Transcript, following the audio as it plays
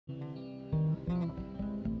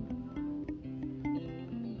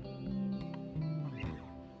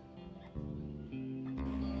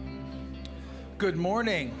Good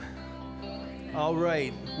morning. All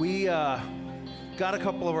right, we got a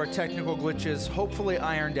couple of our technical glitches hopefully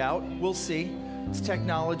ironed out. We'll see. It's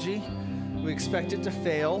technology. We expect it to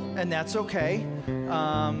fail, and that's okay.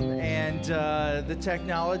 The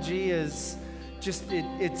technology is just,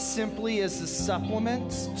 it simply is a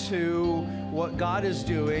supplement to what God is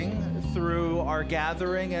doing through our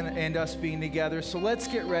gathering and us being together. So let's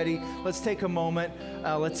get ready. Let's take a moment.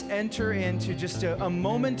 Let's enter into just a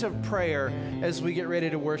moment of prayer as we get ready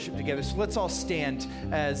to worship together. So let's all stand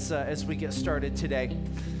as we get started today.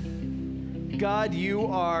 God, you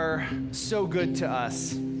are so good to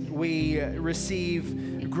us. We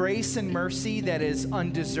receive grace and mercy that is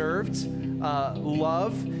undeserved,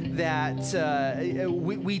 love that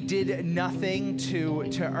we did nothing to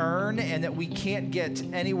earn and that we can't get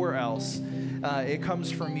anywhere else. It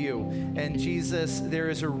comes from you. And Jesus, there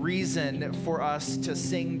is a reason for us to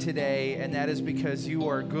sing today, and that is because you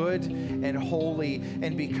are good and holy,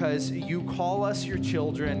 and because you call us your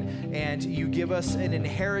children, and you give us an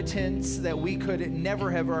inheritance that we could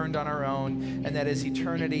never have earned on our own, and that is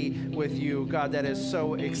eternity with you. God, that is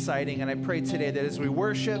so exciting. And I pray today that as we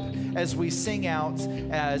worship, as we sing out,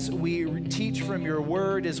 as we teach from your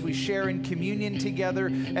word, as we share in communion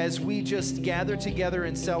together, as we just gather together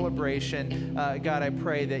in celebration, God, I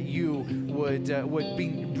pray that you would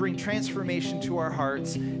bring transformation to our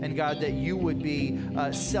hearts, and God, that you would be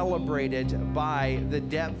celebrated by the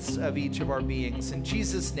depths of each of our beings. In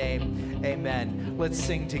Jesus' name, amen. Let's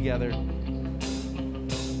sing together.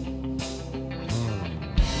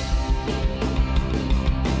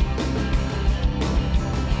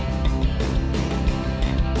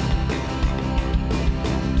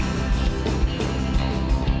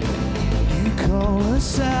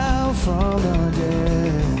 From the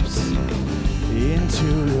depths into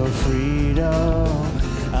your freedom,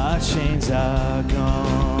 our chains are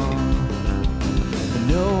gone.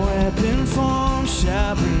 No weapon formed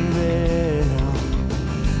shall prevail.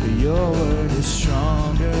 Your word is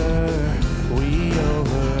stronger. We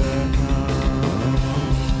overcome.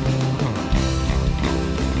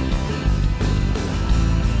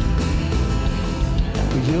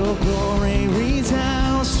 Your glory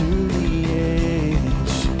resounds to the edge.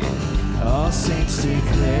 All saints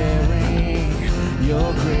declaring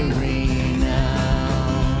your great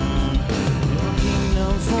renown. Your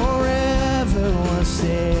kingdom forever will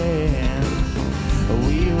stand.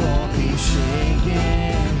 We won't be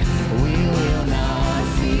shaken. We will not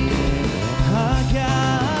fear. Our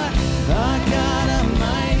God, a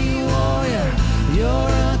mighty warrior.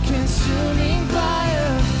 You're a consuming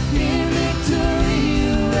fire. In victory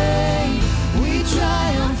you reign. We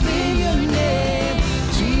triumph in your name.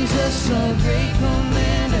 Jesus, the great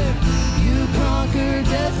commander, you conquer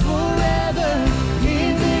death forever.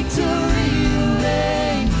 In victory you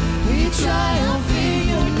reign. We triumph in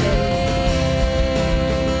your name.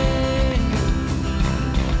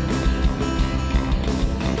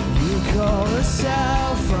 You call us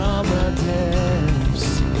out from the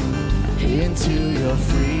depths into your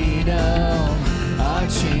freedom. Our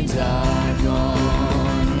chains are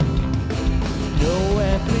gone. No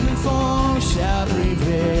weapon formed shall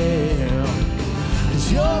prevail,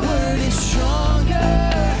 'cause your word is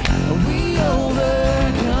stronger. We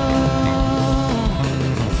overcome.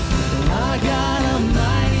 Our God, a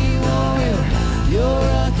mighty warrior. You're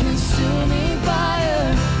a consuming fire.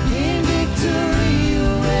 In victory you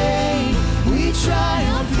reign. We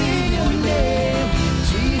triumph in your name.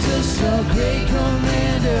 Jesus, the great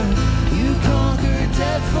commander. You conquered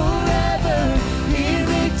death forever. In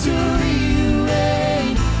victory you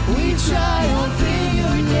reign. We triumph in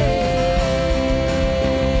your name.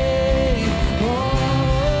 Oh,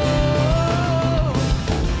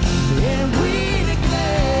 and we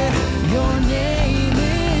declare your name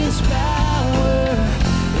is power.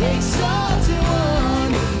 Exalted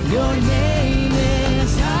one, your name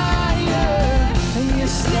is higher. And you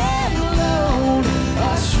stand alone,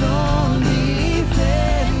 a strong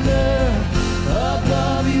defender.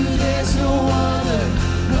 Above you there's no other.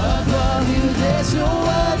 Above you there's no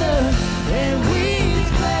other. And we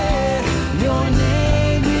declare your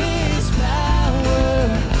name is power.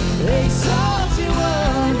 Exalted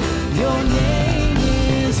one, your name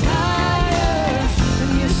is higher.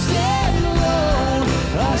 And you stand alone,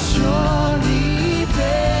 a strong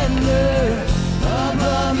defender.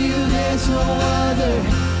 Above you there's no other.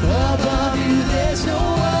 Above you there's no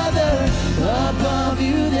other. Above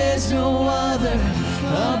you there's no other.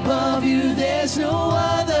 Above you there's no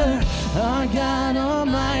other. Our God,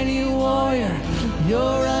 almighty warrior,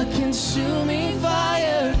 you're a consuming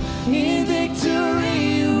fire. In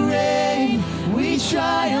victory you reign. We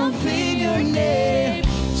triumph in your name.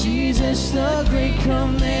 Jesus, Jesus, the great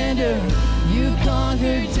commander, you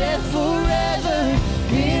conquered death forever.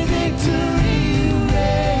 In victory you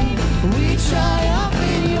reign, we triumph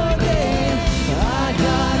in your name. Our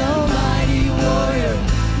God, almighty warrior,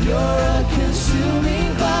 you're a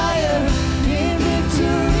consuming fire. In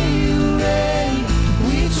victory you reign,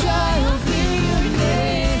 we triumph in your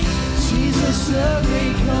name. Jesus, the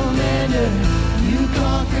great commander, you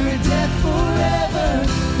conquered death forever.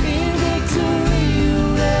 In victory you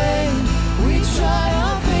reign, we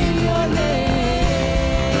triumph in your name.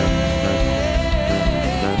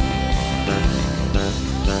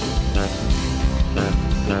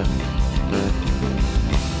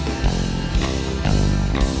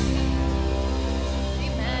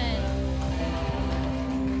 Amen.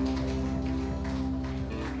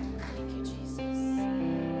 Thank you, Jesus.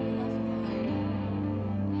 We love you, Lord.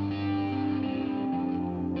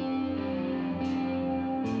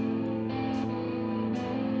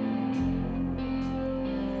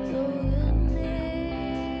 Though the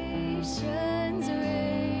nations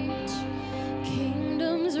rage,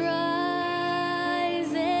 kingdoms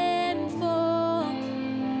rise and fall,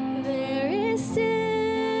 there is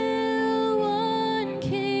still one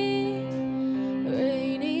King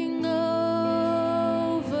reigning over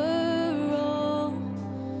all.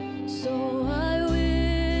 So I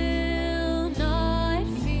will not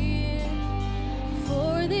fear,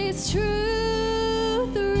 for this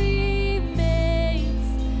truth remains,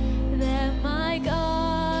 that my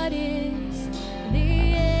God is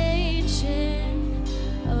the Ancient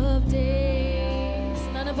of Days.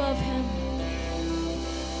 None above him.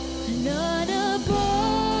 None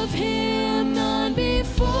above him, none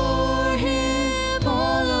before him,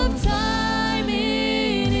 all of time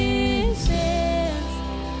in his hands.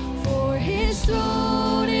 For his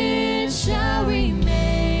throne it shall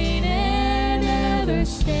remain and ever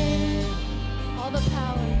stand. All the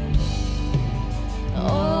power,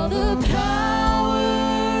 all the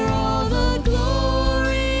power, all the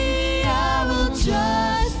glory, I will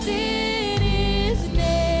trust in his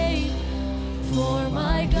name. For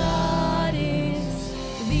my God is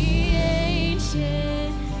the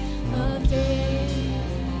Ancient of Days.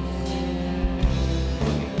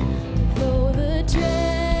 Though the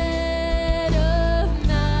dread of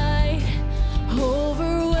night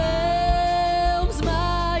overwhelms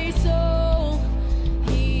my soul,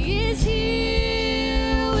 he is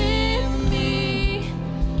here with me.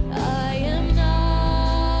 I am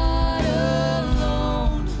not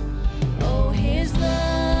alone. Oh, his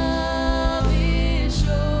love is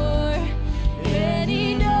sure, and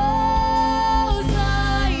he knows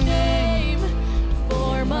my name.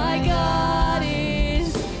 For my God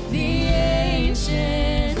is the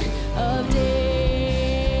Ancient of Days.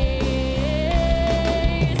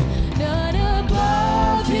 None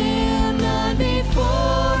above him, none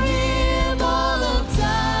before him, all of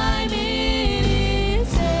time in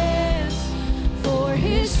his hands. For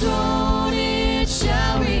his throne it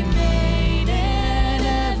shall remain and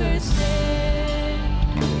ever stand.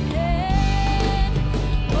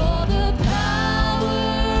 All the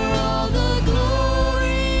power, all the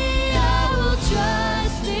glory, I will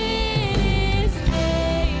trust in his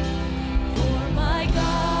name. For my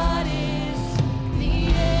God is the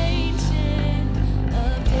Ancient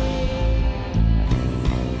of Days.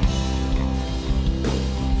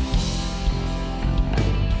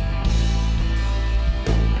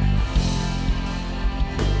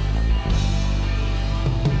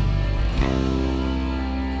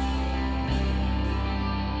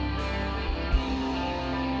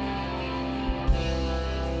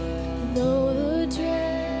 Though the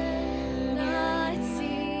dread not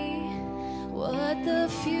see what the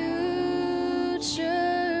future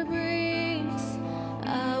brings,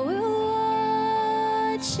 I will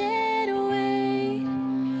watch and wait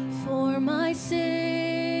for my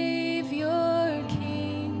Savior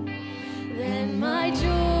King. Then my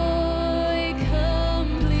joy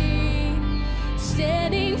complete,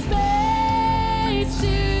 standing face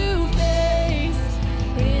to face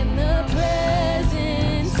in the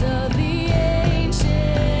presence of the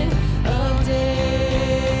Ancient of Days.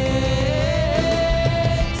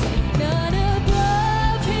 None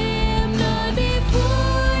above him, none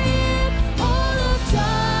before him, all of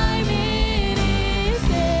time in his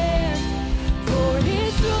hands. For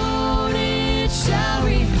his throne it shall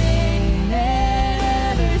remain and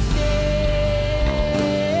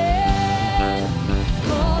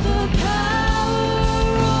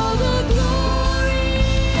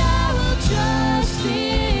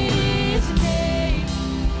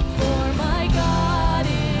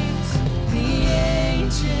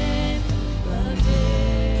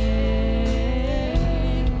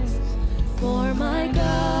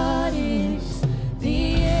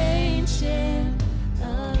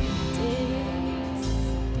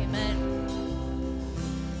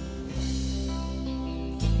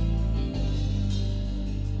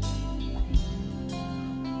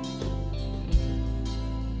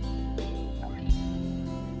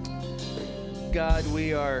God,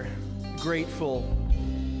 we are grateful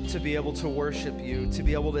to be able to worship you, to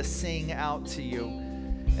be able to sing out to you.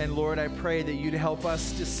 And Lord, I pray that you'd help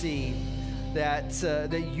us to see that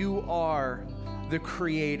you are the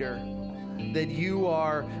creator, that you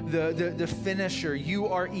are the finisher, you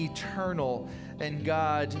are eternal. And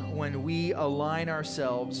God, when we align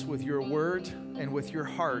ourselves with your word and with your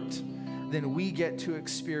heart, then we get to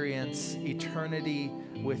experience eternity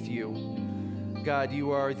with you. God,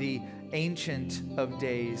 you are the Ancient of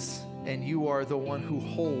Days, and you are the one who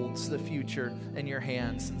holds the future in your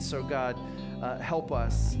hands. And so, God, help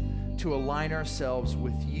us to align ourselves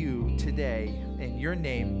with you today. In your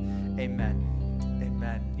name, amen.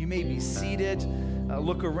 Amen. You may be seated.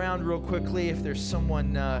 Look around real quickly. If there's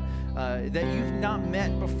someone that you've not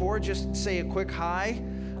met before, just say a quick hi.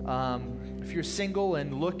 If you're single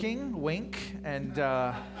and looking, wink. And,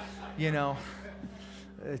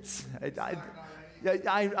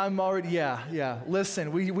 I'm already, yeah.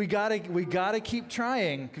 Listen, we gotta keep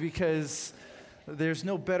trying, because there's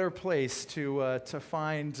no better place to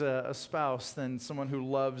find a spouse than someone who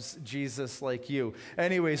loves Jesus like you.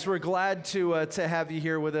 Anyways, we're glad to have you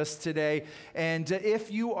here with us today. And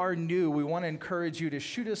if you are new, we want to encourage you to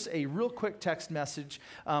shoot us a real quick text message.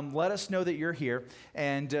 Let us know that you're here.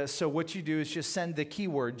 And so what you do is just send the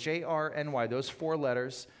keyword JRNY, those 4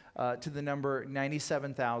 letters, to the number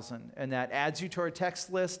 97,000, and that adds you to our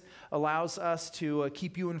text list, allows us to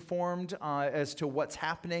keep you informed as to what's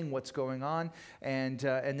happening, what's going on, and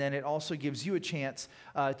then it also gives you a chance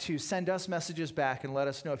to send us messages back and let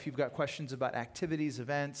us know if you've got questions about activities,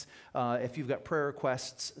 events, if you've got prayer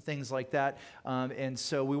requests, things like that. And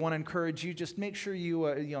so we want to encourage you, just make sure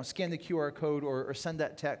you scan the QR code or send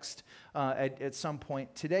that text at some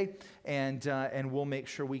point today, and we'll make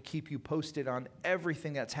sure we keep you posted on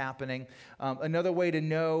everything that's happening. Another way to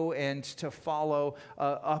know and to follow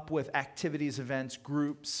up with activities, events,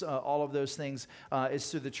 groups, all of those things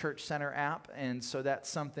is through the Church Center app, and so that's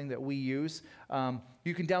something that we use.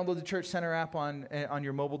 You can download the Church Center app on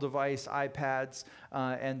your mobile device, iPads,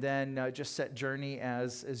 and then just set Journey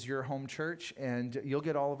as your home church, and you'll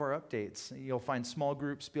get all of our updates. You'll find small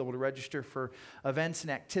groups, be able to register for events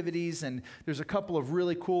and activities, and there's a couple of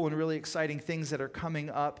really cool and really exciting things that are coming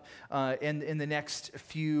up in the next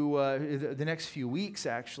few weeks,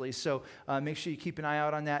 actually. So make sure you keep an eye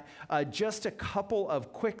out on that. Just a couple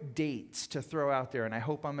of quick dates to throw out there, and I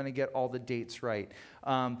hope I'm going to get all the dates right.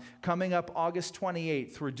 Coming up August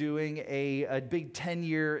 28th, we're doing a big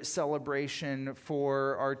 10-year celebration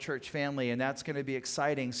for our church family, and that's going to be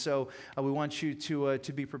exciting. So we want you to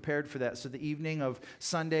be prepared for that. So the evening of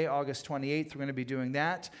Sunday, August 28th, we're going to be doing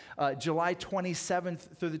that. July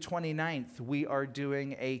 27th through the 29th, we are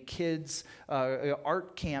doing a kids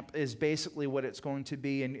art camp is basically what it's going to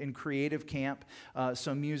be in creative camp.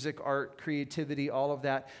 So music, art, creativity, all of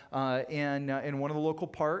that in one of the local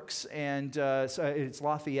parks, and so it's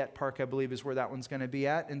Lafayette Park, I believe, is where that one's going to be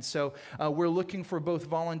at. And so we're looking for both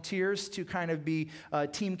volunteers to kind of be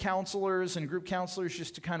team counselors and group counselors,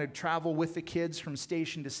 just to kind of travel with the kids from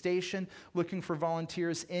station to station, looking for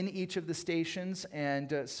volunteers in each of the stations.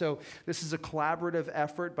 And so this is a collaborative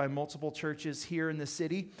effort by multiple churches here in the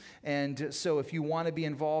city. And so if you want to be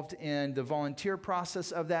involved in the volunteer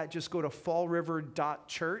process of that, just go to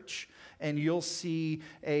fallriver.church, and you'll see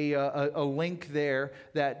a link there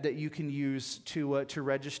that you can use to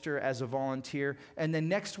register as a volunteer. And then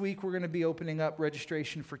next week we're going to be opening up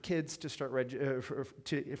registration for kids to start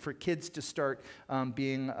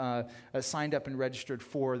being signed up and registered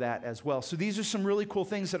for that as well. So these are some really cool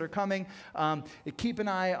things that are coming. Keep an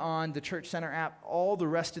eye on the Church Center app. All the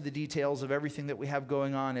rest of the details of everything that we have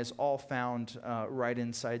going on is all found right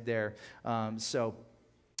inside there. So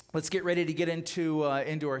let's get ready to get into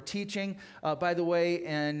our teaching. By the way,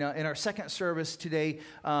 in our second service today,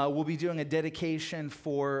 we'll be doing a dedication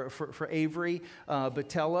for Avery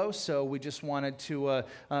Botello. So we just wanted to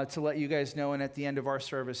let you guys know. And at the end of our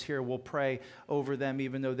service here, we'll pray over them,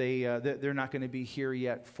 even though they're not going to be here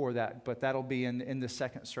yet for that. But that'll be in the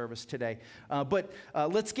second service today. But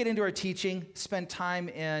let's get into our teaching. Spend time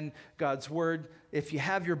in God's Word. If you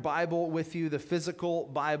have your Bible with you, the physical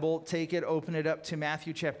Bible, take it, open it up to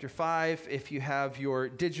Matthew chapter 5. If you have your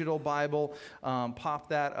digital Bible, pop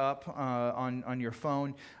that up on your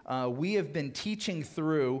phone. We have been teaching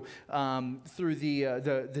through the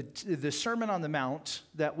Sermon on the Mount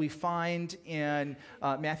that we find in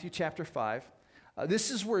Matthew chapter 5.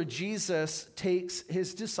 This is where Jesus takes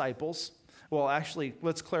his disciples Well, actually,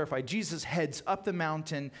 let's clarify. Jesus heads up the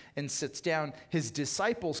mountain and sits down. His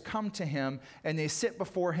disciples come to him, and they sit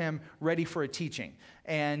before him ready for a teaching.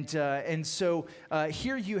 And so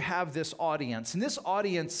here you have this audience. And this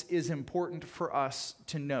audience is important for us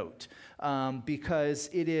to note because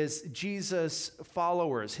it is Jesus'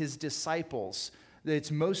 followers, his disciples.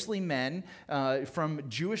 It's mostly men from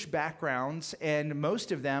Jewish backgrounds, and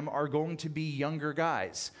most of them are going to be younger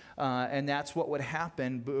guys. And that's what would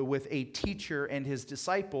happen with a teacher and his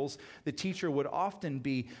disciples. The teacher would often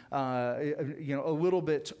be, a little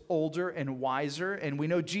bit older and wiser. And we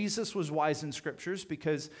know Jesus was wise in scriptures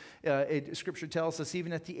because Scripture tells us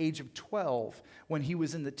even at the age of 12, when he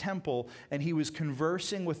was in the temple and he was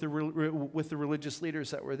conversing with the religious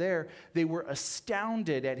leaders that were there, they were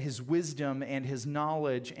astounded at his wisdom and his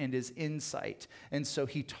knowledge and his insight. And so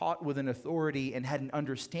he taught with an authority and had an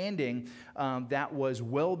understanding that was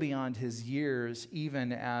well beyond his years,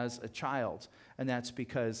 even as a child. And that's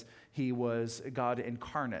because he was God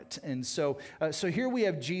incarnate. And so here we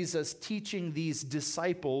have Jesus teaching these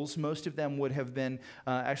disciples. Most of them would have been,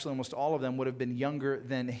 actually almost all of them would have been younger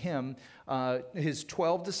than him. His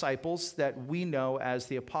 12 disciples that we know as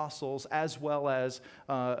the apostles, as well as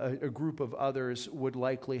a group of others would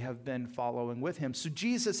likely have been following with him. So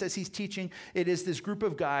Jesus, as he's teaching, it is this group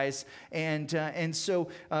of guys. And so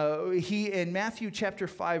he, in Matthew chapter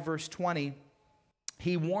 5, verse 20,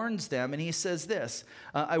 he warns them, and he says this,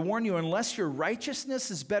 I warn you, unless your righteousness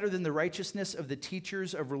is better than the righteousness of the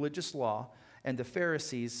teachers of religious law and the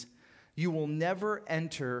Pharisees, you will never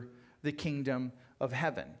enter the kingdom of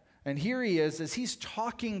heaven. And here he is, as he's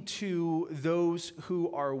talking to those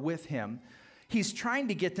who are with him, he's trying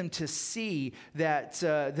to get them to see that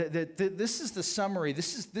this is the summary,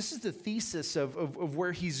 this is the thesis of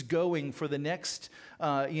where he's going for the next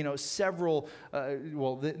the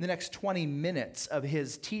next 20 minutes of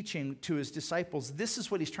his teaching to his disciples. This is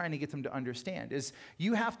what he's trying to get them to understand, is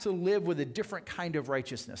you have to live with a different kind of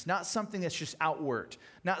righteousness, not something that's just outward,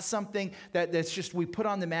 not something that's just we put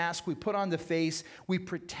on the mask, we put on the face, we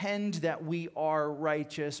pretend that we are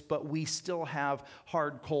righteous, but we still have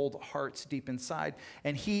hard, cold hearts deep inside.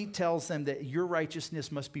 And he tells them that your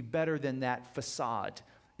righteousness must be better than that facade.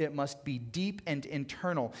 It must be deep and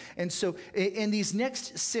internal. And so in these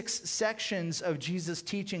next 6 sections of Jesus'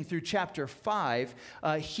 teaching through chapter 5,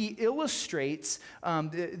 he illustrates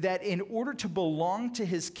that in order to belong to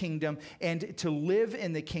his kingdom and to live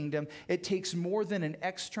in the kingdom, it takes more than an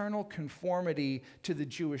external conformity to the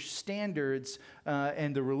Jewish standards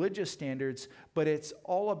and the religious standards, but it's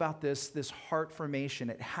all about this heart formation.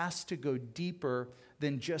 It has to go deeper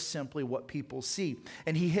than just simply what people see.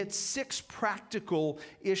 And he hits 6 practical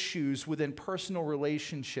issues within personal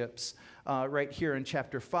relationships right here in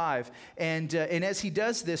chapter 5. And as he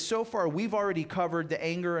does this, so far we've already covered the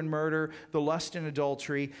anger and murder, the lust and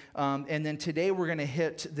adultery, and then today we're going to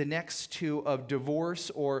hit the next 2 of divorce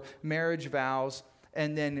or marriage vows,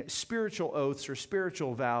 and then spiritual oaths or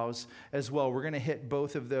spiritual vows as well. We're going to hit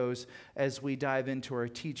both of those as we dive into our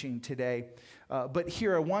teaching today. But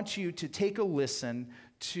here I want you to take a listen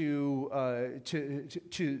to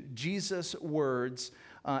Jesus' words.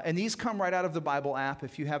 And these come right out of the Bible app.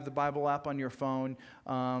 If you have the Bible app on your phone,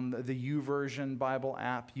 the YouVersion Bible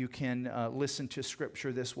app, you can listen to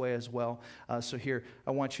Scripture this way as well. So here,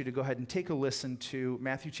 I want you to go ahead and take a listen to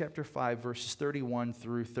Matthew chapter 5, verses 31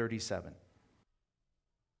 through 37.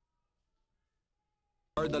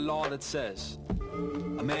 Heard the law that says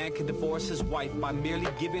a man can divorce his wife by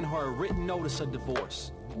merely giving her a written notice of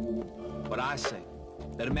divorce. But I say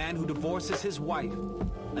that a man who divorces his wife,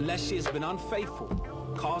 unless she has been unfaithful,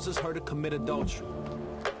 causes her to commit adultery.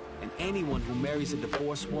 And anyone who marries a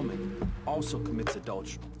divorced woman also commits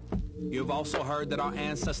adultery. You have also heard that our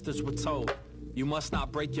ancestors were told, you must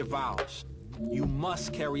not break your vows. You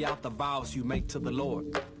must carry out the vows you make to the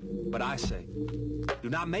Lord. But I say, do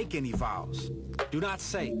not make any vows. Do not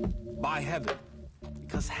say, by heaven,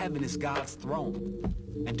 because heaven is God's throne.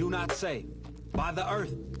 And do not say, by the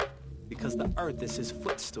earth, because the earth is his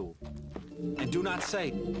footstool. And do not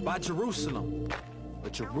say, by Jerusalem,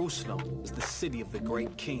 but Jerusalem is the city of the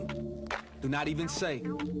great king. Do not even say,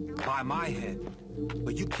 by my head,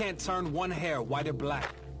 but you can't turn one hair white or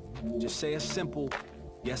black. Just say a simple,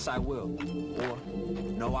 yes, I will, or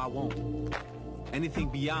no, I won't. Anything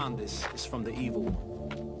beyond this is from the evil one.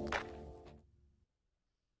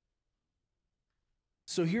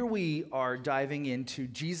 So here we are diving into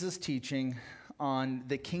Jesus' teaching on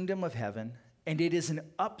the kingdom of heaven, and it is an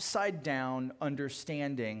upside-down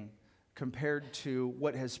understanding compared to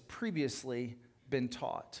what has previously been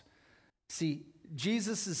taught. See,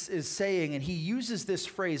 Jesus is saying, and he uses this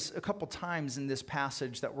phrase a couple times in this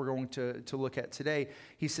passage that we're going to look at today.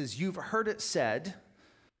 He says, you've heard it said,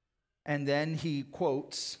 and then he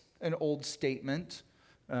quotes an old statement,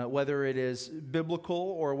 whether it is biblical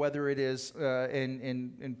or whether it is,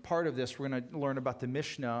 in part of this, we're going to learn about the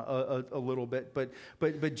Mishnah a little bit,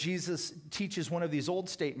 but Jesus teaches one of these old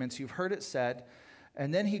statements, you've heard it said,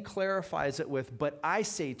 and then he clarifies it with, but I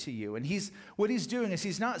say to you. And what he's doing is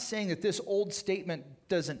he's not saying that this old statement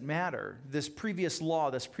doesn't matter. This previous law,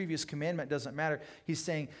 this previous commandment doesn't matter. He's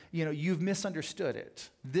saying, you've misunderstood it.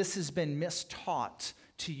 This has been mistaught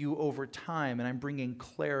to you over time, and I'm bringing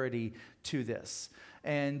clarity to this.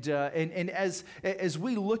 And as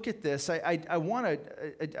we look at this, I want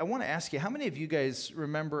to ask you, how many of you guys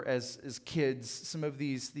remember as kids some of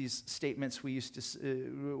these statements we used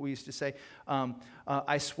to say?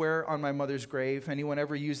 I swear on my mother's grave. Anyone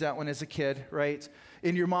ever use that one as a kid, right?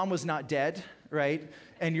 And your mom was not dead, right?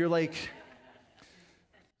 And you're like,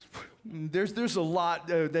 there's a lot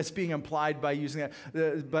that's being implied by using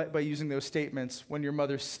that, by using those statements when your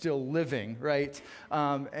mother's still living, right?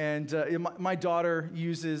 My daughter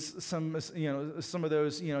uses some of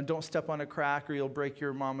those, don't step on a crack or you'll break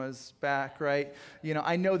your mama's back, right?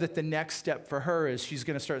 I know that the next step for her is she's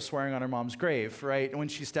going to start swearing on her mom's grave, right? When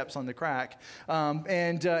she steps on the crack,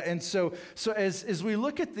 so as we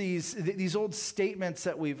look at these old statements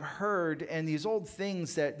that we've heard and these old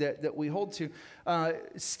things that we hold to,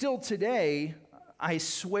 still today, I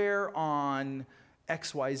swear on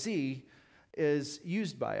XYZ is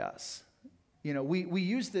used by us. We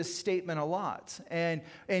use this statement a lot. And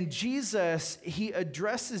Jesus, he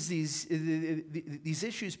addresses these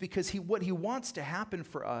issues because what he wants to happen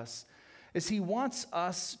for us is he wants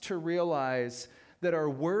us to realize that our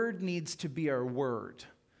word needs to be our word.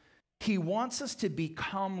 He wants us to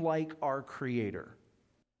become like our Creator.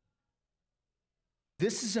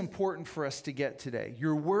 This is important for us to get today.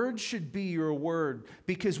 Your word should be your word,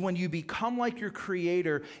 because when you become like your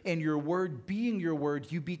Creator and your word being your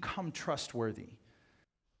word, you become trustworthy.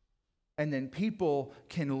 And then people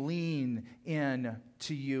can lean in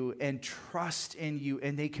to you and trust in you,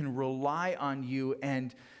 and they can rely on you,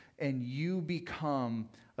 and you become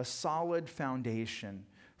a solid foundation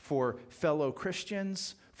for fellow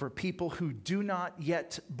Christians, for people who do not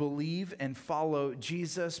yet believe and follow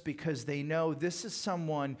Jesus, because they know this is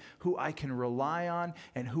someone who I can rely on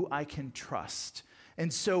and who I can trust.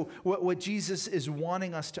 And so what Jesus is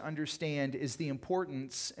wanting us to understand is the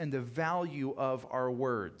importance and the value of our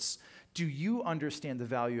words. Do you understand the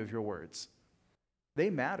value of your words? They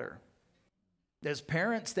matter. As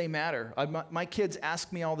parents, they matter. My kids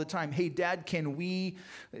ask me all the time, hey, Dad, can we,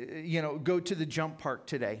 go to the jump park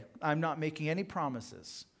today? I'm not making any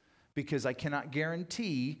promises because I cannot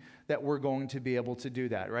guarantee that we're going to be able to do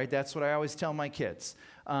that, right? That's what I always tell my kids.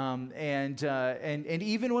 And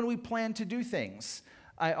even when we plan to do things,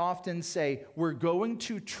 I often say, we're going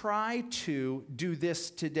to try to do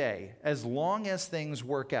this today as long as things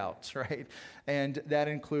work out, right? And that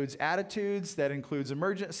includes attitudes, that includes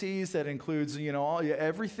emergencies, that includes,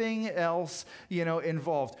 everything else,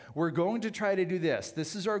 involved. We're going to try to do this.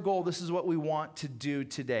 This is our goal. This is what we want to do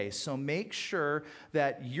today. So make sure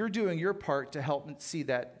that you're doing your part to help see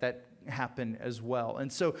that happen as well.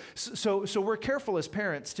 And so we're careful as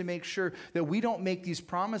parents to make sure that we don't make these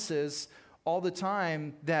promises all the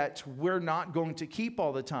time that we're not going to keep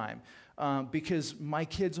all the time, because my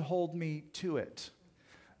kids hold me to it.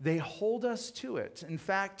 They hold us to it. In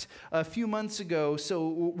fact, a few months ago,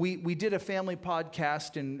 so we did a family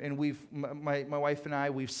podcast, and my wife and I,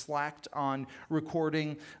 we've slacked on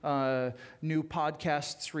recording new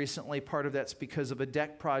podcasts recently. Part of that's because of a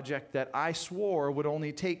deck project that I swore would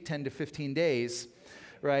only take 10 to 15 days,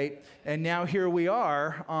 right? And now here we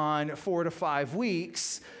are on 4 to 5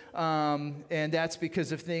 weeks. And that's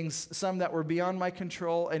because of things, some that were beyond my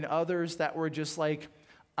control and others that were just like,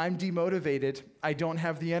 I'm demotivated. I don't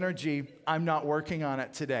have the energy. I'm not working on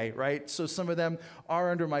it today, right? So some of them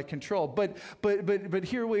are under my control. But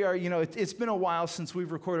here we are, it's been a while since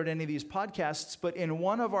we've recorded any of these podcasts, but in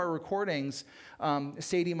one of our recordings,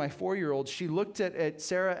 Sadie, my 4-year-old, she looked at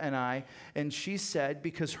Sarah and I, and she said,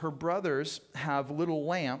 because her brothers have little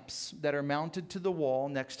lamps that are mounted to the wall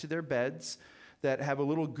next to their beds, that have a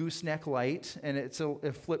little gooseneck light, and it's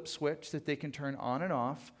a flip switch that they can turn on and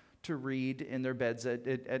off to read in their beds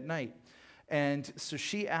at night. And so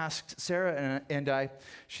she asked Sarah and I,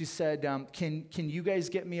 she said, can you guys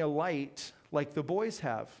get me a light like the boys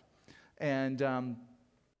have? And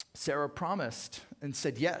Sarah promised and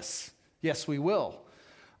said, yes, we will.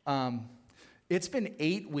 It's been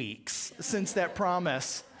 8 weeks since that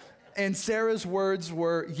promise. And Sarah's words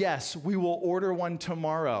were, yes, we will order one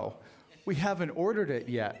tomorrow. We haven't ordered it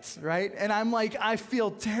yet, right? And I'm like, I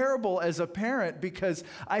feel terrible as a parent because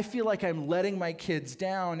I feel like I'm letting my kids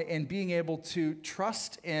down and being able to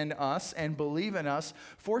trust in us and believe in us.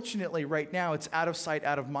 Fortunately, right now, it's out of sight,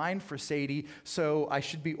 out of mind for Sadie, so I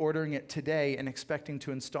should be ordering it today and expecting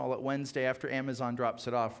to install it Wednesday after Amazon drops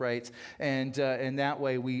it off, right? And that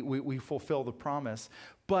way, we fulfill the promise.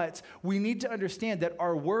 But we need to understand that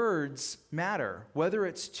our words matter, whether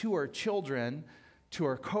it's to our children, to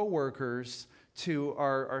our coworkers, to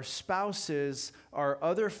our spouses, our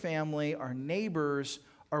other family, our neighbors.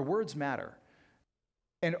 Our words matter.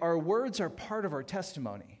 And our words are part of our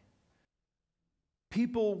testimony.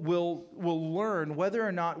 People will learn whether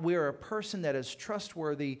or not we are a person that is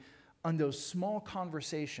trustworthy on those small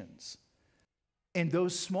conversations. And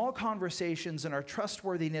those small conversations and our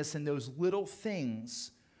trustworthiness in those little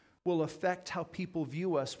things will affect how people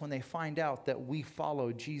view us when they find out that we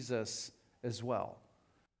follow Jesus as well.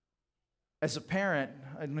 As a parent,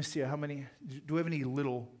 let me see how many, do we have any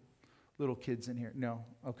little kids in here? No?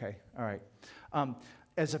 Okay, all right.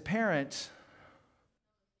 As a parent,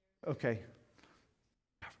 okay,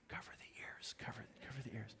 cover the ears, cover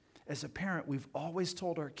the ears. As a parent, we've always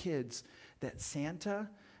told our kids that Santa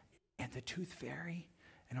and the Tooth Fairy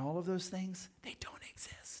and all of those things, they don't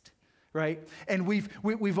exist, right? And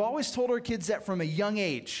we've always told our kids that from a young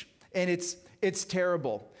age, and it's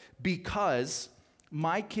terrible because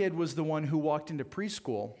my kid was the one who walked into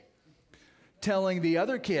preschool telling the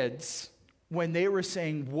other kids when they were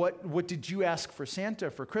saying, what did you ask for Santa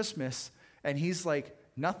for Christmas? And he's like,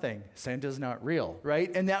 nothing. Santa's not real,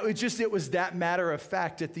 right? And it was that matter of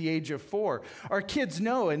fact at the age of 4. Our kids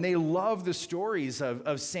know, and they love the stories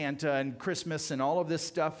of Santa and Christmas and all of this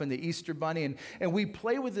stuff and the Easter Bunny. And we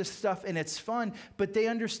play with this stuff and it's fun, but they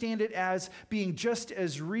understand it as being just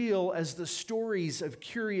as real as the stories of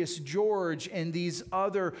Curious George and these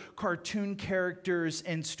other cartoon characters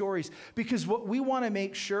and stories. Because what we want to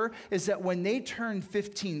make sure is that when they turn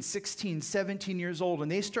 15, 16, 17 years old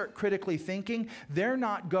and they start critically thinking, they're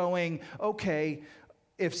not going, okay,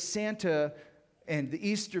 if Santa and the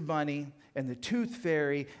Easter Bunny and the Tooth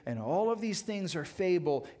Fairy and all of these things are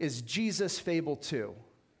fable, is Jesus fable too?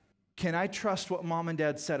 Can I trust what mom and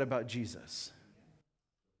dad said about Jesus?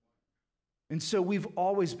 And so we've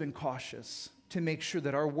always been cautious to make sure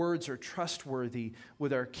that our words are trustworthy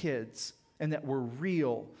with our kids and that we're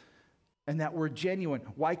real and that we're genuine.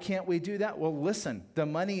 Why can't we do that? Well, listen, the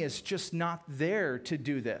money is just not there to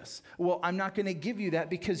do this. Well, I'm not going to give you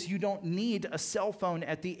that because you don't need a cell phone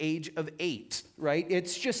at the age of 8, right?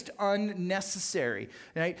 It's just unnecessary,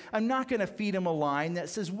 right? I'm not going to feed him a line that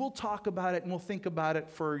says, we'll talk about it and we'll think about it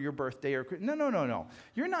for your birthday. No.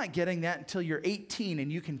 You're not getting that until you're 18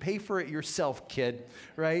 and you can pay for it yourself, kid,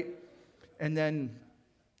 right? And then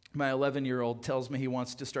my 11-year-old tells me he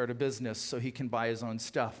wants to start a business so he can buy his own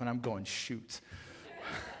stuff, and I'm going, shoot.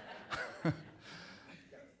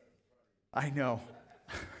 I know.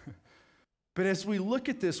 But as we look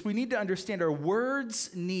at this, we need to understand our words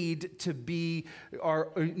need to be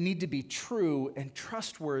true and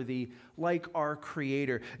trustworthy like our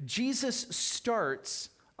Creator. Jesus starts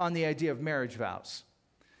on the idea of marriage vows.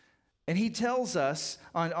 And he tells us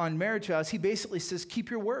on marriage vows, he basically says,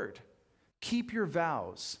 keep your word. Keep your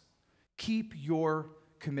vows. Keep your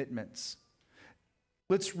commitments.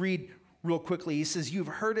 Let's read real quickly. He says, you've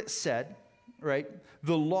heard it said, right?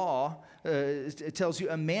 The law, it tells you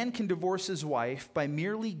a man can divorce his wife by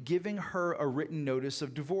merely giving her a written notice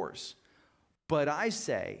of divorce. But I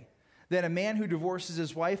say that a man who divorces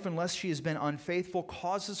his wife unless she has been unfaithful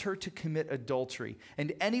causes her to commit adultery.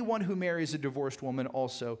 And anyone who marries a divorced woman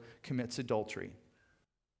also commits adultery.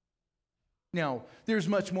 Now, there's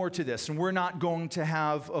much more to this, and we're not going to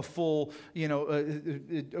have a full,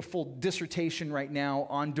 a full dissertation right now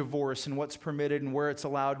on divorce and what's permitted and where it's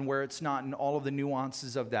allowed and where it's not and all of the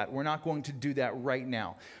nuances of that. We're not going to do that right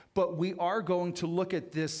now. But we are going to look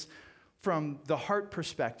at this from the heart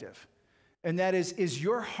perspective. And that is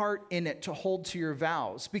your heart in it to hold to your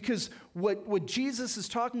vows? Because what Jesus is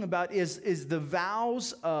talking about is the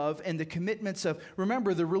vows of and the commitments of,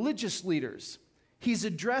 remember, the religious leaders. He's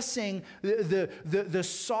addressing the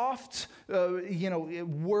soft,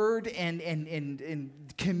 word and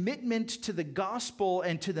commitment to the gospel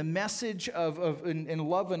and to the message of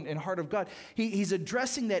love and heart of God. He's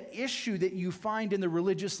addressing that issue that you find in the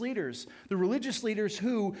religious leaders. The religious leaders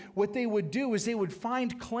who, what they would do is they would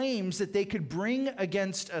find claims that they could bring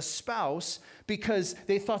against a spouse because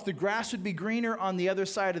they thought the grass would be greener on the other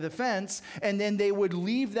side of the fence, and then they would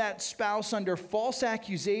leave that spouse under false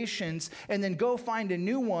accusations and then go find find a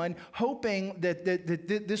new one, hoping that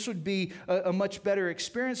this would be a much better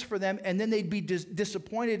experience for them, and then they'd be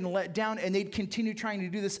disappointed and let down, and they'd continue trying to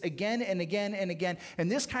do this again and again and again.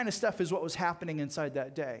 And this kind of stuff is what was happening inside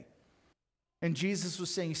that day. And Jesus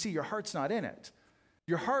was saying, you see, your heart's not in it.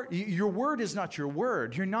 Your word is not your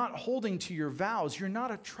word. You're not holding to your vows. You're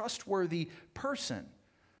not a trustworthy person.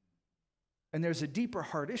 And there's a deeper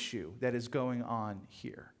heart issue that is going on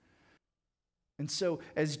here. And so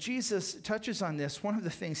as Jesus touches on this, one of the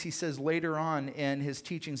things he says later on in his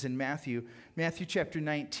teachings in Matthew chapter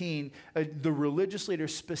 19, the religious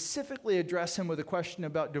leaders specifically address him with a question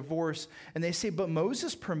about divorce. And they say, but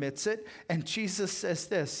Moses permits it. And Jesus says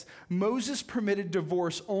this, Moses permitted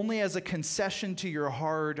divorce only as a concession to your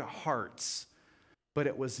hard hearts, but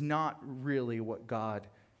it was not really what God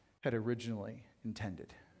had originally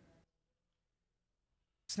intended.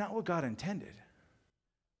 It's not what God intended.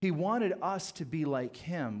 He wanted us to be like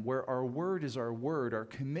him, where our word is our word, our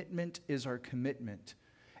commitment is our commitment,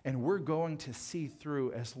 and we're going to see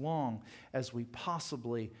through as long as we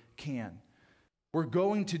possibly can. We're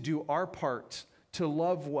going to do our part to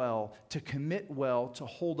love well, to commit well, to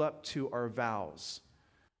hold up to our vows.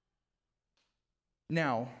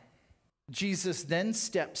 Now, Jesus then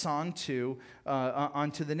steps onto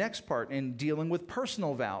the next part in dealing with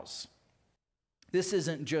personal vows. This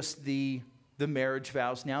isn't just the marriage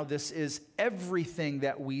vows now. This is everything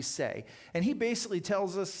that we say. And he basically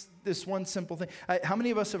tells us this one simple thing. How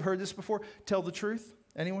many of us have heard this before? Tell the truth.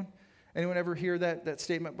 Anyone? Anyone ever hear that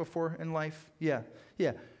statement before in life? Yeah.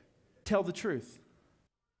 Tell the truth.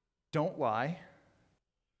 Don't lie.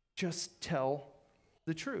 Just tell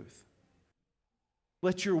the truth.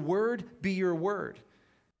 Let your word be your word.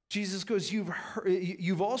 Jesus goes,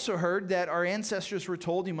 you've also heard that our ancestors were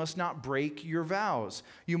told you must not break your vows.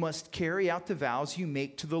 You must carry out the vows you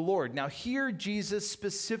make to the Lord. Now here Jesus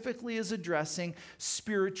specifically is addressing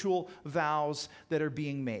spiritual vows that are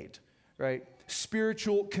being made, right?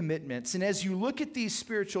 Spiritual commitments. And as you look at these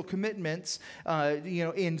spiritual commitments,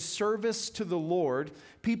 in service to the Lord,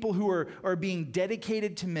 people who are being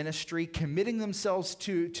dedicated to ministry, committing themselves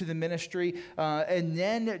to the ministry, and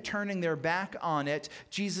then turning their back on it,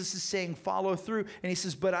 Jesus is saying, follow through. And he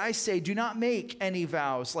says, but I say, do not make any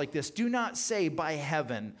vows like this. Do not say by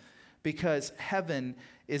heaven, because heaven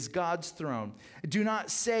is God's throne. Do not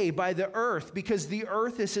say by the earth, because the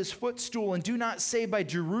earth is his footstool. And do not say by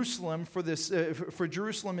Jerusalem, for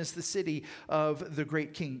Jerusalem is the city of the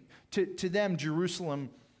great king. To them,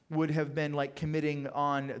 Jerusalem would have been like committing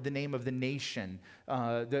on the name of the nation,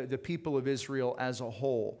 the people of Israel as a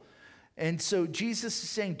whole. And so Jesus is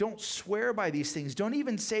saying, don't swear by these things. Don't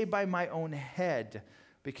even say by my own head,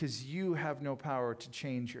 because you have no power to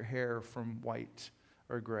change your hair from white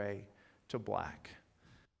or gray to black.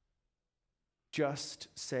 Just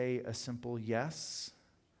say a simple yes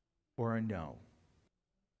or a no.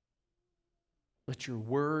 Let your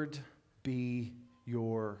word be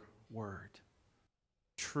your word.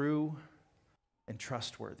 True and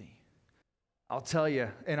trustworthy. I'll tell you,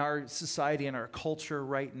 in our society, in our culture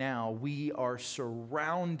right now, we are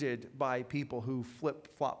surrounded by people who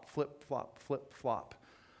flip-flop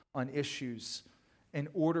on issues in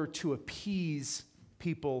order to appease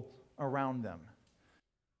people around them.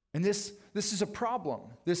 And this is a problem.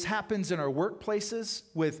 This happens in our workplaces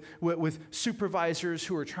with supervisors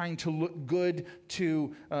who are trying to look good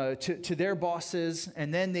to their bosses,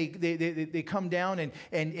 and then they come down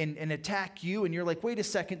and attack you, and you're like, wait a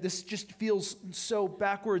second, this just feels so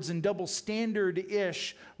backwards and double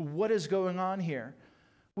standard-ish. What is going on here?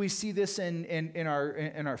 We see this in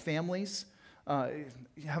our families.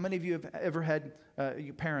 How many of you have ever had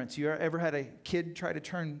parents? You ever had a kid try to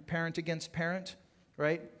turn parent against parent,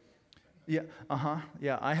 right? Yeah,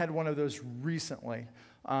 yeah, I had one of those recently.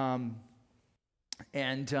 And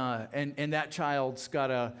that child's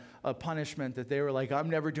got a punishment that they were like, I'm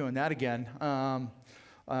never doing that again.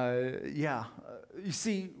 You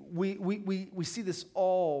see, we see this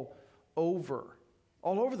all over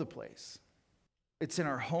the place. It's in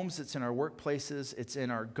our homes, it's in our workplaces, it's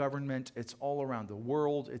in our government, it's all around the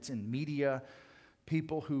world, it's in media.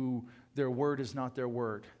 People who their word is not their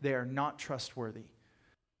word. They are not trustworthy.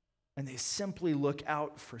 And they simply look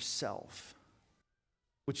out for self,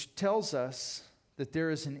 which tells us that there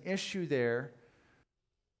is an issue there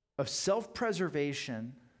of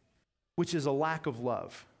self-preservation, which is a lack of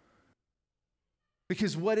love.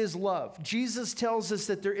 Because what is love? Jesus tells us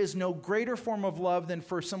that there is no greater form of love than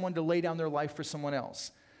for someone to lay down their life for someone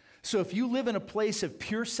else. So if you live in a place of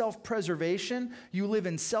pure self-preservation, you live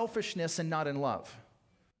in selfishness and not in love.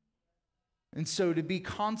 And so to be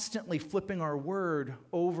constantly flipping our word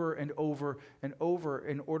over and over and over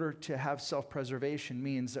in order to have self-preservation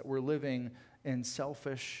means that we're living in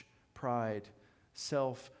selfish pride,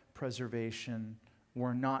 self-preservation.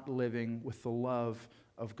 We're not living with the love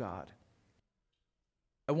of God.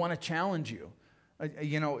 I want to challenge you.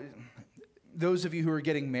 Those of you who are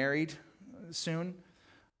getting married soon,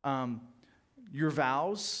 your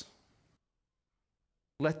vows,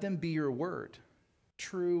 let them be your word,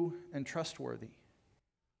 true and trustworthy.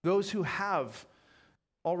 Those who have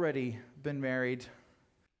already been married,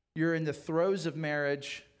 you're in the throes of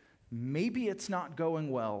marriage, maybe it's not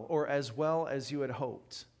going well or as well as you had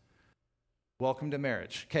hoped. Welcome to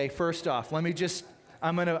marriage. Okay, first off, I'm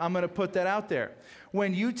gonna put that out there.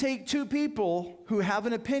 When you take two people who have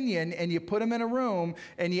an opinion and you put them in a room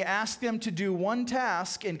and you ask them to do one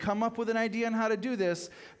task and come up with an idea on how to do this,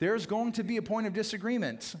 there's going to be a point of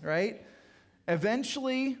disagreement, right?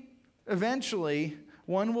 Eventually,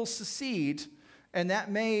 one will secede, and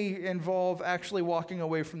that may involve actually walking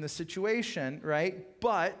away from the situation, right?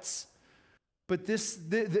 But this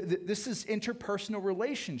is interpersonal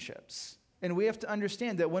relationships. And we have to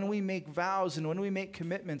understand that when we make vows and when we make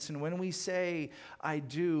commitments and when we say, I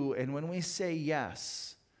do, and when we say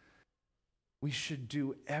yes, we should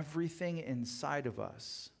do everything inside of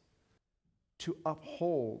us to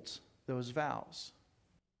uphold those vows.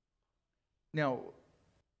 Now,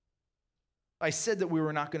 I said that we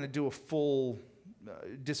were not going to do a full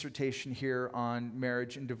dissertation here on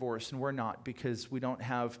marriage and divorce, and we're not because we don't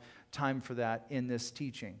have time for that in this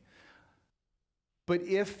teaching. But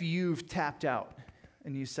if you've tapped out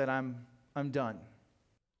and you said, I'm done,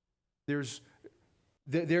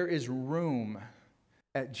 there is room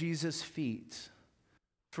at Jesus' feet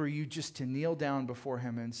for you just to kneel down before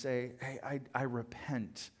him and say, hey, I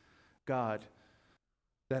repent, God,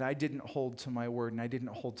 that I didn't hold to my word and I didn't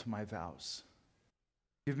hold to my vows.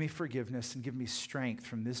 Give me forgiveness and give me strength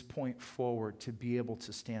from this point forward to be able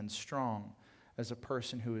to stand strong as a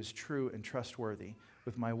person who is true and trustworthy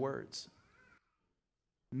with my words.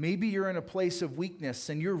 Maybe you're in a place of weakness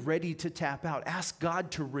and you're ready to tap out. Ask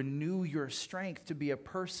God to renew your strength to be a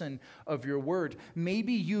person of your word.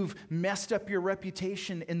 Maybe you've messed up your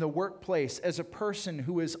reputation in the workplace as a person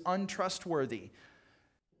who is untrustworthy.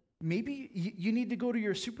 Maybe you need to go to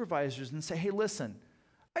your supervisors and say, hey, listen,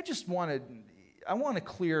 I want to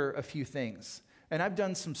clear a few things. And I've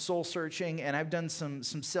done some soul searching and I've done some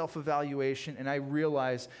self-evaluation, and I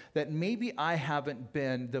realize that maybe I haven't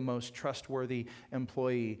been the most trustworthy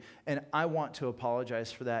employee, and I want to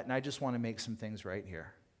apologize for that, and I just want to make some things right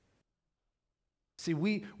here. See,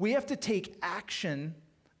 we have to take action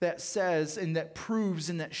that says and that proves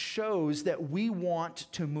and that shows that we want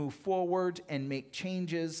to move forward and make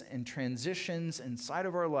changes and transitions inside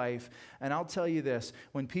of our life. And I'll tell you this,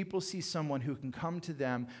 when people see someone who can come to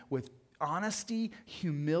them with honesty,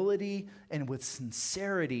 humility, and with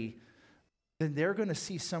sincerity, then they're going to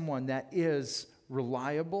see someone that is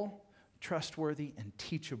reliable, trustworthy, and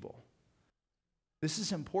teachable. This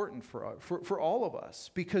is important for all of us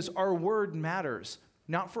because our word matters,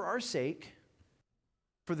 not for our sake,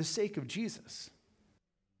 for the sake of Jesus.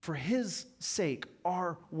 For his sake,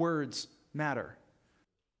 our words matter.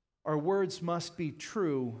 Our words must be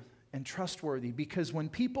true and trustworthy because when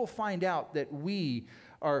people find out that we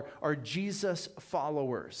are Jesus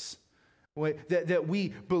followers, that we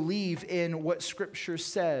believe in what Scripture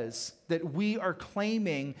says, that we are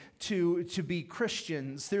claiming to be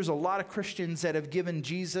Christians. There's a lot of Christians that have given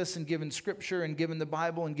Jesus and given Scripture and given the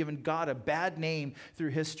Bible and given God a bad name through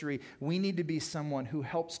history. We need to be someone who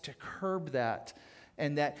helps to curb that,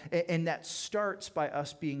 and that starts by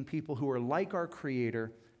us being people who are like our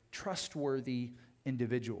Creator, trustworthy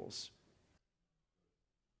individuals.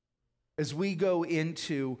 As we go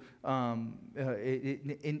into our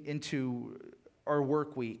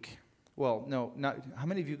work week, well, no, not how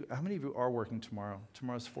many of you are working tomorrow?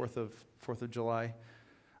 Tomorrow's 4th of July.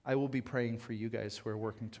 I will be praying for you guys who are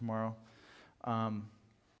working tomorrow. But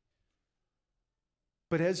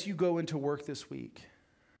as you go into work this week,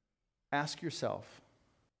 ask yourself,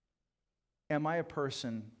 am I a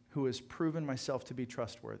person who has proven myself to be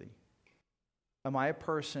trustworthy? Am I a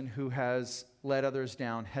person who has let others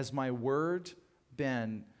down? Has my word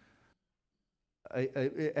been,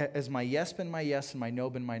 has my yes been my yes and my no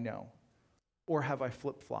been my no? Or have I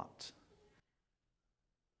flip-flopped?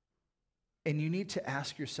 And you need to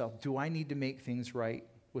ask yourself, do I need to make things right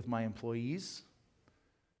with my employees,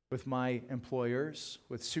 with my employers,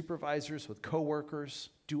 with supervisors, with coworkers?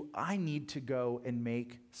 Do I need to go and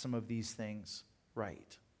make some of these things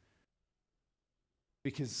right?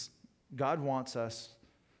 Because God wants us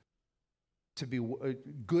to be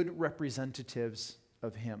good representatives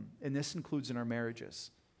of him. And this includes in our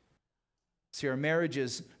marriages. See, our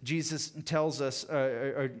marriages, Jesus tells us,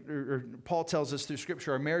 or Paul tells us through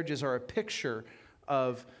Scripture, our marriages are a picture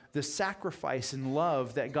of the sacrifice and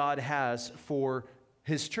love that God has for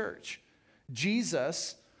his church.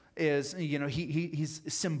 Jesus is, he's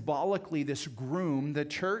symbolically this groom. The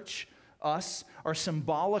church, us, are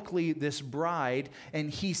symbolically this bride, and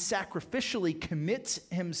he sacrificially commits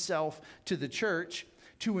himself to the church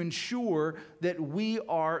to ensure that we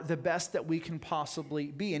are the best that we can possibly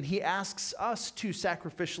be. And he asks us to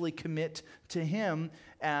sacrificially commit to him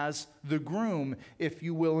as the groom, if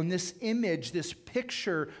you will. And this image, this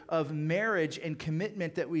picture of marriage and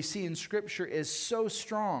commitment that we see in Scripture is so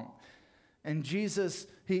strong. And Jesus,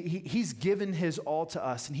 he's given his all to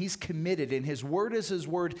us, and he's committed, and his word is his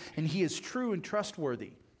word, and he is true and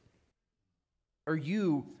trustworthy. Are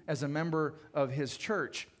you, as a member of his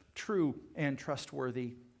church, true and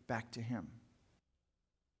trustworthy back to him?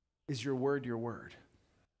 Is your word your word?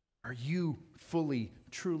 Are you fully,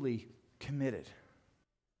 truly committed?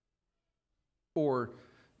 Or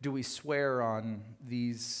do we swear on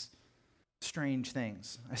these strange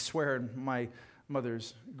things? I swear on my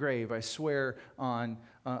mother's grave. I swear on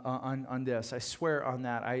this. I swear on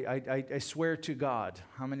that. I swear to God.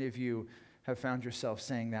 How many of you have found yourself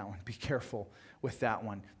saying that one? Be careful with that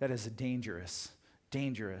one. That is a dangerous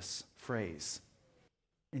phrase.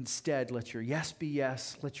 Instead, let your yes be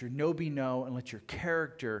yes, let your no be no, and let your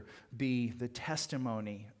character be the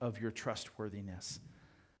testimony of your trustworthiness.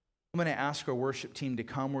 I'm going to ask our worship team to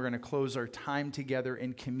come. We're going to close our time together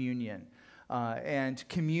in communion. And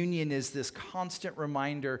communion is this constant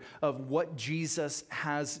reminder of what Jesus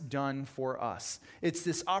has done for us. It's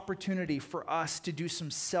this opportunity for us to do some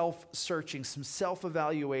self-searching, some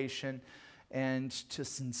self-evaluation, and to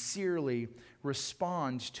sincerely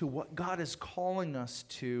respond to what God is calling us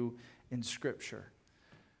to in Scripture.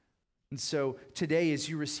 And so today, as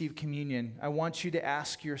you receive communion, I want you to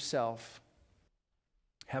ask yourself,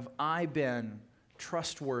 have I been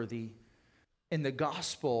trustworthy in the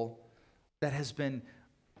gospel that has been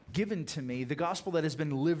given to me, the gospel that has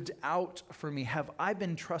been lived out for me? Have I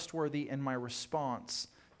been trustworthy in my response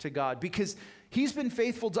to God? Because he's been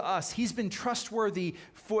faithful to us. He's been trustworthy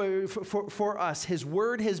for us. His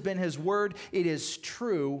word has been his word. It is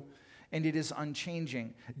true, and it is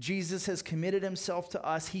unchanging. Jesus has committed himself to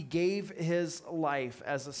us. He gave his life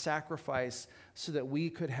as a sacrifice so that we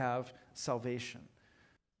could have salvation.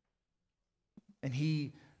 And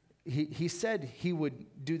he said he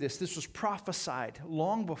would do this. This was prophesied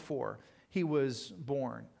long before he was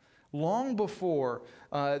born. Long before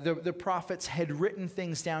the prophets had written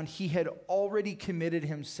things down, he had already committed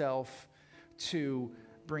himself to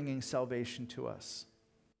bringing salvation to us.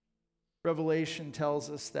 Revelation tells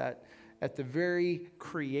us that at the very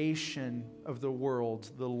creation of the world,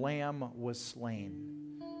 the Lamb was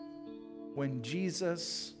slain. When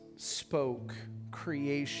Jesus spoke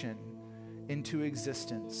creation into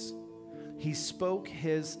existence, he spoke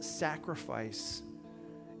his sacrifice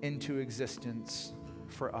into existence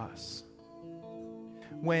for us.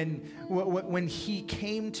 When he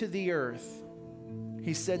came to the earth,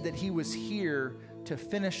 he said that he was here to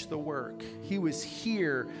finish the work. He was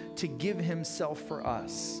here to give himself for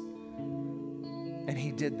us. And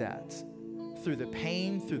he did that through the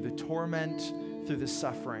pain, through the torment, through the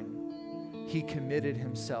suffering. He committed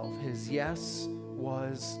himself. His yes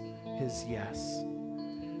was his yes.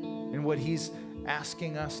 And what he's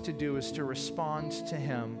asking us to do is to respond to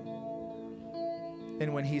him.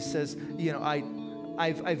 And when he says,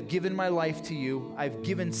 I've given my life to you, I've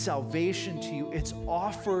given salvation to you, it's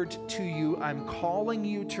offered to you, I'm calling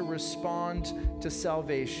you to respond to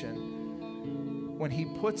salvation. When he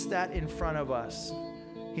puts that in front of us,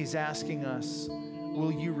 he's asking us,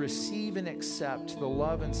 will you receive and accept the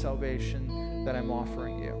love and salvation that I'm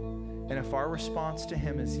offering you? And if our response to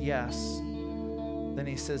him is yes, then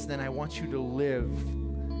he says, then I want you to live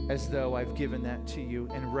as though I've given that to you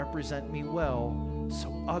and represent me well,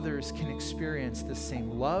 so others can experience the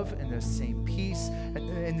same love and the same peace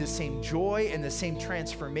and the same joy and the same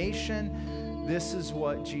transformation. This is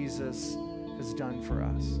what Jesus has done for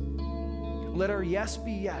us. Let our yes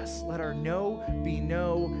be yes. Let our no be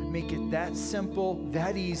no. Make it that simple,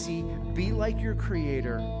 that easy. Be like your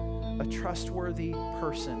Creator, a trustworthy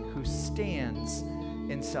person who stands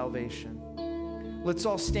in salvation. Let's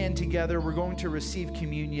all stand together. We're going to receive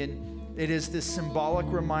communion. It is this symbolic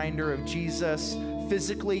reminder of Jesus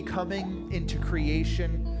physically coming into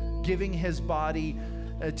creation, giving his body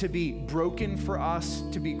to be broken for us,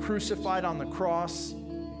 to be crucified on the cross.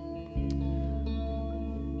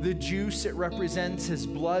 The juice, it represents his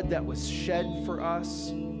blood that was shed for us.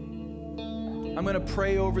 I'm going to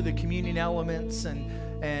pray over the communion elements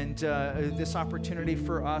and this opportunity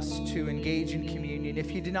for us to engage in communion.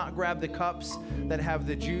 If you did not grab the cups that have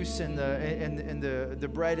the juice and the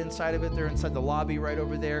bread inside of it, they're inside the lobby right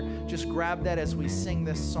over there. Just grab that as we sing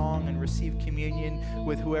this song and receive communion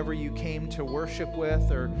with whoever you came to worship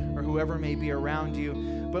with or whoever may be around you.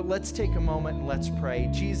 But let's take a moment and let's pray.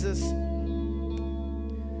 Jesus,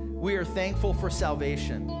 we are thankful for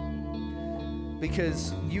salvation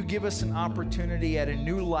because you give us an opportunity at a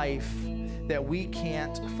new life that we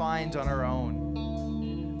can't find on our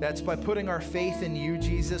own. That's by putting our faith in you,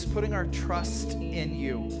 Jesus, putting our trust in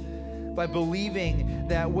you, by believing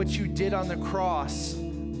that what you did on the cross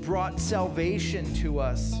brought salvation to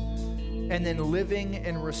us, and then living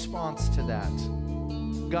in response to that.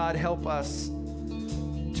 God, help us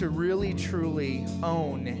to really, truly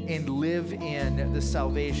own and live in the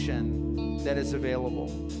salvation that is available.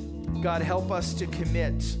 God, help us to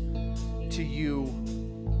commit to you.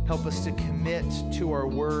 Help us to commit to our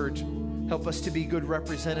word. Help us to be good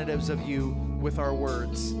representatives of you with our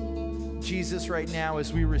words. Jesus, right now,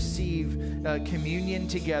 as we receive communion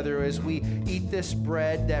together, as we eat this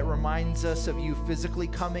bread that reminds us of you physically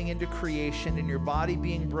coming into creation and your body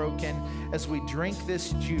being broken, as we drink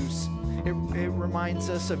this juice, it reminds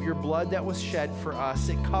us of your blood that was shed for us.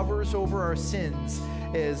 It covers over our sins,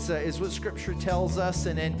 is what Scripture tells us.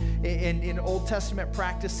 And in Old Testament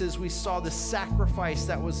practices, we saw the sacrifice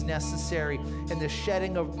that was necessary and the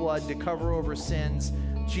shedding of blood to cover over sins.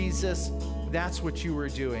 Jesus, that's what you were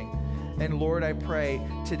doing. And Lord, I pray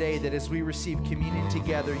today that as we receive communion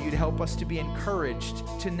together, you'd help us to be encouraged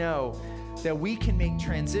to know that we can make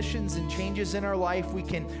transitions and changes in our life. We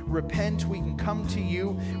can repent. We can come to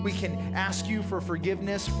you. We can ask you for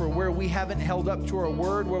forgiveness for where we haven't held up to our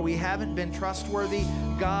word, where we haven't been trustworthy.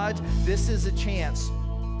 God, this is a chance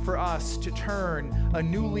for us to turn a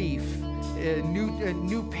new leaf, a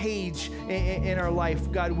new page in our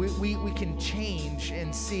life. God, we can change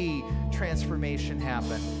and see transformation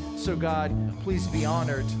happen. So God, please be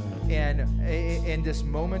honored. And in this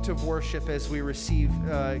moment of worship, as we receive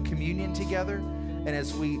communion together, and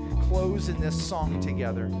as we close in this song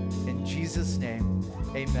together, in Jesus' name,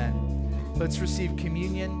 amen. Let's receive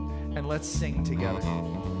communion and let's sing together.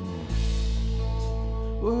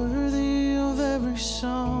 Worthy of every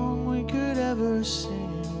song we could ever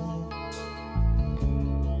sing,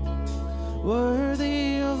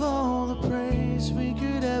 worthy of all the praise we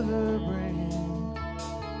could ever bring,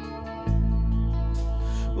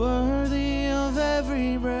 worthy of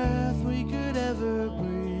every breath we could ever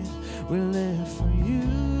breathe. We live for you.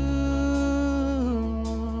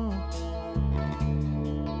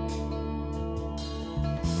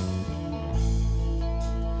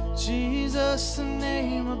 Jesus, the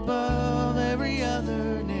name above every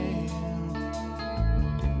other name.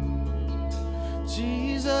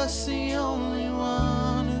 Jesus, the only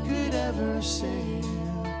one who could ever save.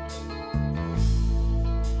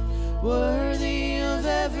 Worthy of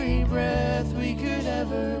every breath we could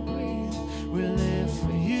ever breathe. We live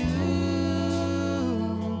for you.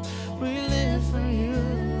 We live for you.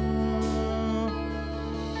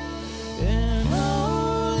 And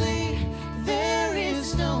holy, there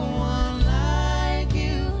is no one like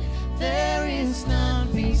you. There is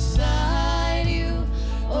none beside you.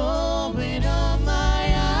 Open up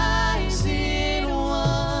my eyes in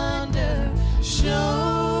wonder.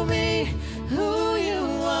 Show me who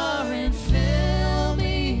you are and fill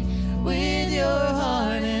me with your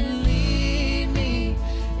heart and lead me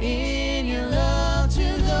in your love to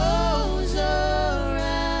those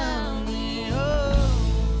around me. Oh,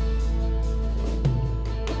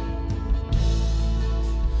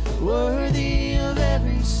 worthy of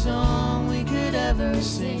every song we could ever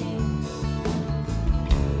sing,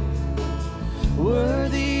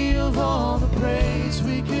 worthy of all the praise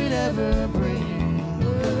we could ever bring,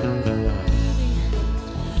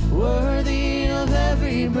 worthy of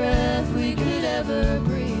every breath we could ever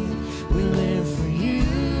breathe. We live for you.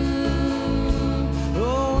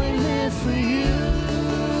 Oh, we live for you.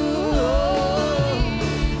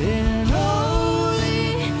 Oh, and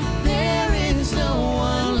holy, there is no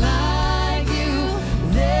one like you.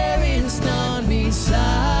 There is none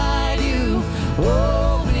beside you.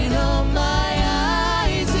 Open up my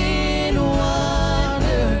eyes in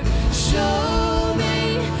wonder. Show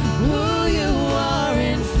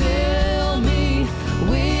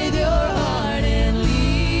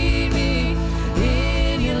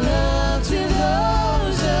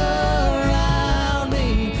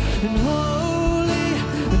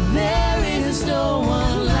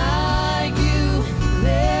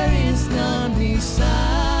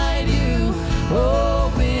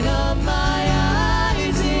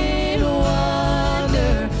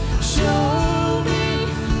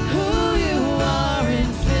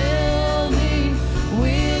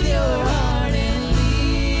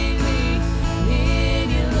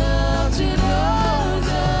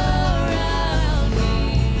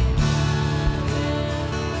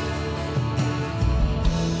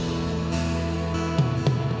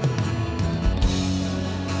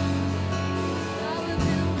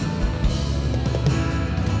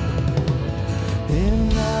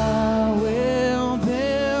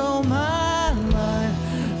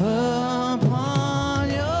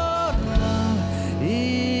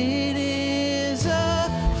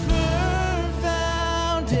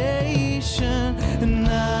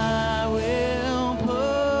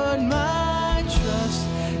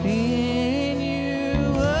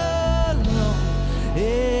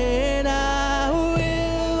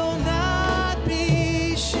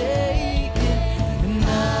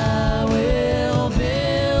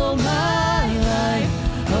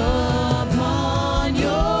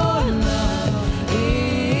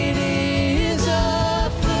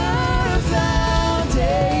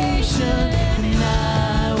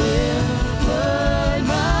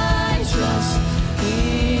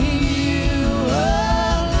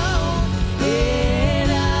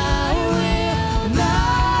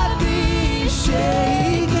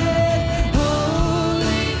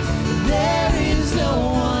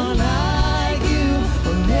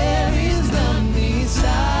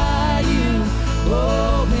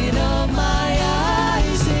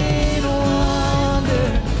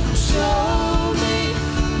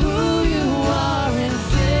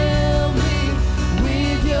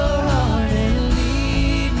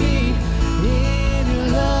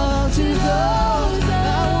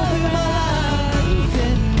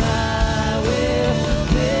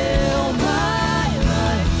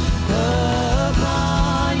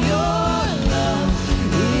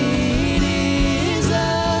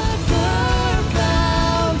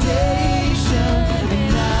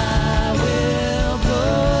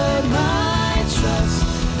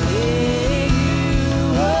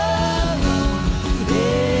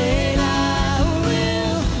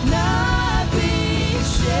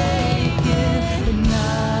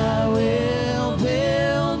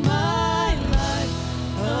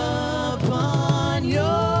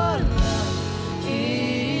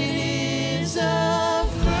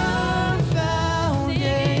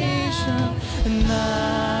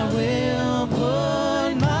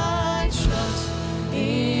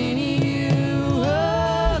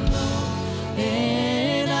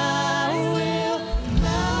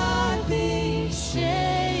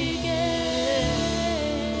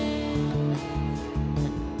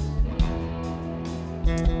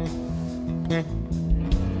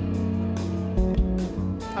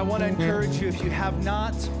I want to encourage you, if you have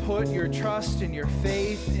not put your trust and your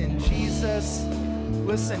faith in Jesus,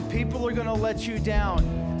 listen, people are going to let you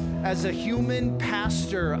down. As a human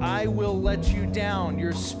pastor, I will let you down.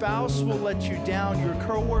 Your spouse will let you down. Your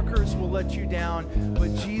coworkers will let you down.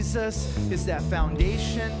 But Jesus is that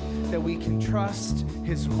foundation that we can trust.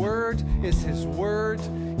 His word is his word.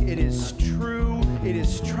 It is true. It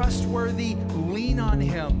is trustworthy. Lean on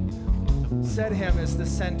him. Set him as the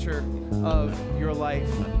center of your life.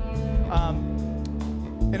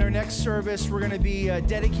 In our next service, we're going to be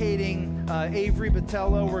dedicating Avery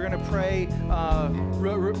Botello. We're going to pray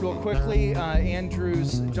real quickly.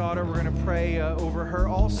 Andrew's daughter, we're going to pray over her.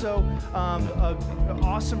 Also, an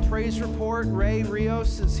awesome praise report. Ray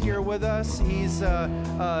Rios is here with us. He's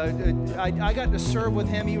I got to serve with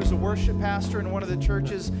him. He was a worship pastor in one of the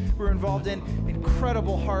churches we were involved in.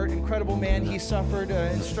 Incredible heart, incredible man. He suffered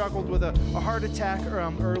and struggled with a heart attack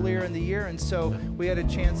earlier in the year, and so we had a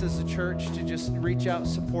chance as a church to just reach out,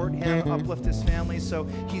 support him, uplift his family. So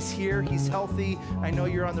he's here, he's healthy. I know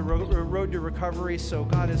you're on the road to recovery, so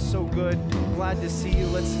God is so good. Glad to see you.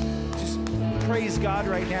 Let's just praise God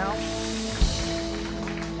right now.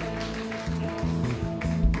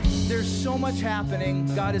 There's so much happening.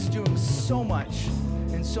 God is doing so much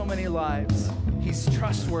in so many lives. He's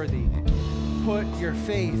trustworthy. Put your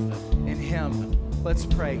faith in him. Let's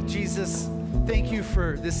pray. Jesus, thank you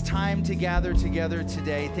for this time to gather together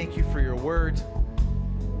today. Thank you for your word.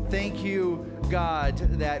 Thank you, God,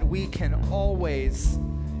 that we can always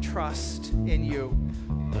trust in you.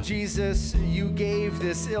 Jesus, you gave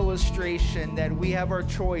this illustration that we have our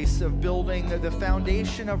choice of building the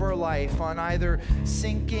foundation of our life on either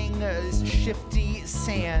sinking, shifty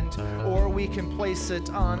sand, or we can place it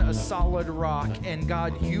on a solid rock. And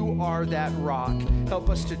God, you are that rock. Help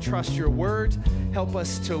us to trust your word. Help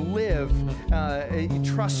us to live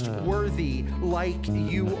trustworthy like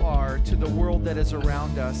you are to the world that is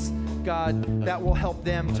around us. God, that will help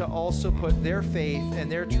them to also put their faith and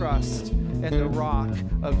their trust in the rock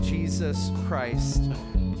of Jesus Christ.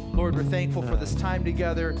 Lord, we're thankful for this time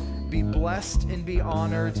together. Be blessed and be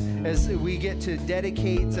honored as we get to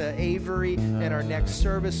dedicate Avery in our next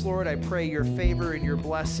service. Lord, I pray your favor and your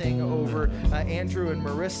blessing over Andrew and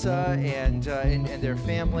Marissa and their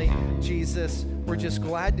family. Jesus, we're just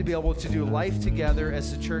glad to be able to do life together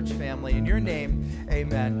as a church family. In your name,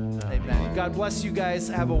 amen. Amen. God bless you guys.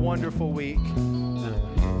 Have a wonderful week.